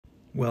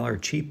Well, our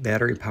cheap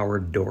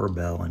battery-powered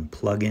doorbell and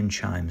plug-in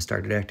Chime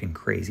started acting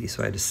crazy,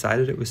 so I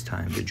decided it was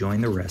time to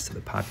join the rest of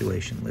the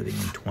population living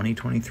in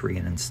 2023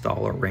 and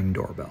install a Ring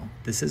doorbell.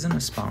 This isn't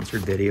a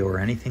sponsored video or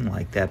anything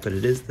like that, but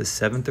it is the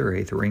 7th or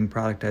 8th Ring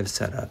product I've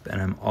set up,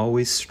 and I'm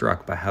always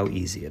struck by how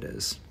easy it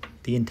is.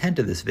 The intent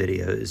of this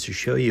video is to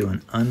show you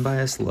an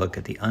unbiased look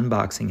at the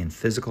unboxing and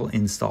physical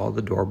install of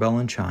the doorbell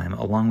and Chime,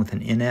 along with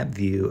an in-app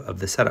view of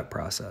the setup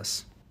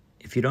process.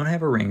 If you don't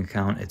have a Ring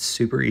account, it's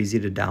super easy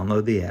to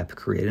download the app,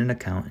 create an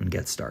account, and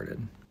get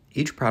started.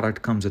 Each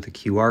product comes with a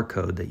QR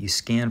code that you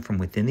scan from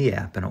within the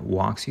app, and it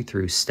walks you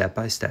through step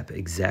by step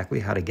exactly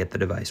how to get the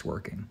device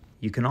working.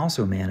 You can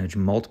also manage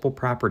multiple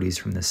properties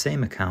from the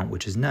same account,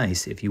 which is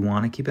nice if you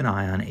want to keep an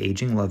eye on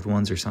aging loved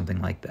ones or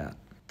something like that.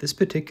 This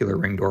particular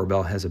Ring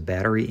doorbell has a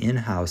battery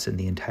in-house, and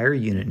the entire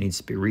unit needs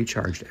to be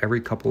recharged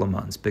every couple of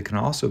months, but can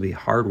also be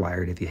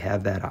hardwired if you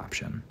have that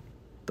option.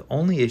 The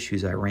only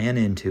issues I ran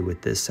into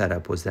with this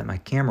setup was that my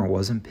camera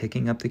wasn't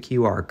picking up the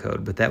QR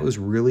code, but that was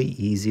really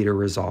easy to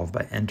resolve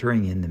by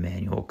entering in the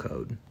manual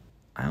code.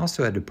 I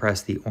also had to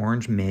press the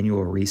orange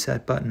manual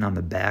reset button on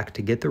the back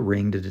to get the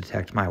Ring to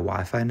detect my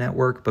Wi-Fi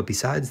network, but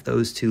besides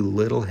those two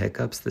little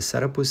hiccups, the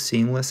setup was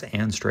seamless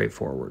and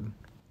straightforward.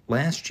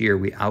 Last year,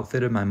 we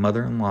outfitted my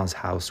mother-in-law's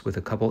house with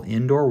a couple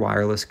indoor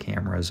wireless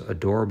cameras, a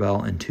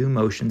doorbell, and 2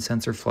 motion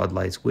sensor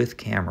floodlights with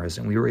cameras,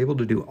 and we were able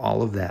to do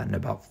all of that in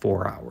about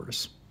 4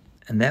 hours.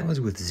 And that was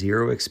with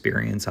zero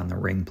experience on the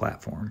Ring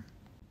platform.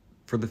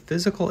 For the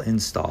physical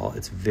install,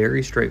 it's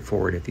very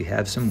straightforward if you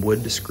have some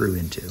wood to screw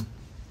into.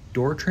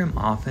 Door trim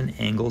often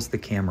angles the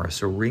camera,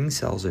 so Ring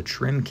sells a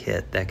trim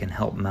kit that can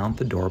help mount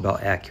the doorbell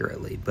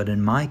accurately, but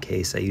in my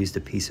case I used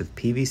a piece of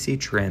PVC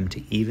trim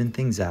to even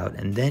things out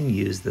and then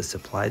used the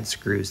supplied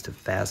screws to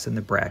fasten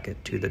the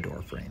bracket to the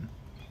door frame.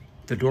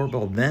 The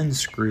doorbell then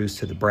screws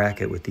to the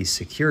bracket with these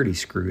security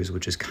screws,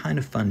 which is kind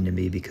of fun to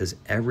me because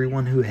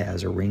everyone who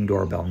has a Ring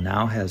doorbell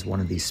now has one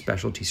of these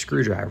specialty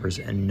screwdrivers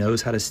and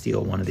knows how to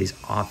steal one of these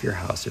off your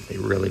house if they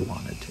really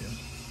wanted to.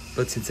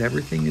 But since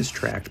everything is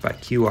tracked by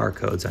QR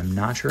codes, I'm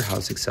not sure how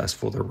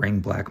successful the Ring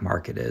black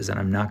market is, and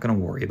I'm not going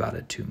to worry about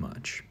it too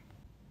much.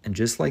 And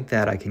just like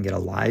that, I can get a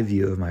live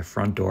view of my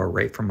front door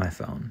right from my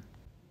phone.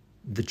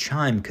 The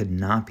Chime could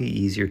not be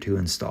easier to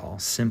install.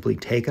 Simply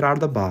take it out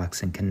of the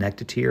box and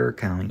connect it to your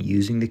account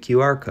using the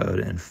QR code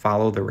and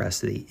follow the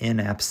rest of the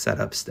in-app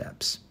setup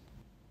steps.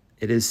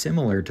 It is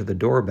similar to the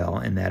doorbell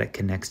in that it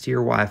connects to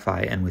your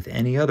Wi-Fi and with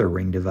any other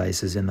Ring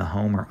devices in the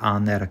home or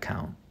on that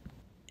account.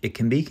 It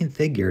can be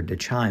configured to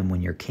chime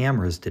when your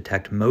cameras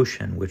detect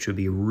motion, which would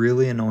be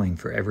really annoying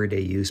for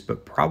everyday use,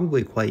 but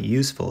probably quite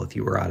useful if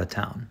you were out of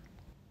town.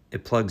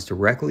 It plugs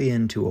directly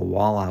into a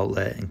wall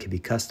outlet and can be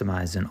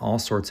customized in all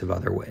sorts of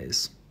other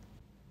ways.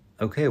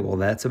 Okay, well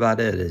that's about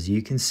it. As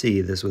you can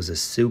see, this was a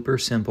super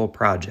simple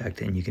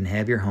project and you can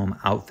have your home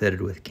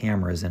outfitted with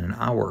cameras in an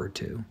hour or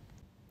 2.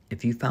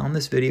 If you found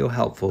this video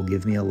helpful,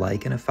 give me a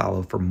like and a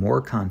follow for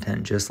more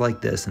content just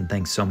like this, and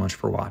thanks so much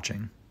for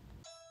watching.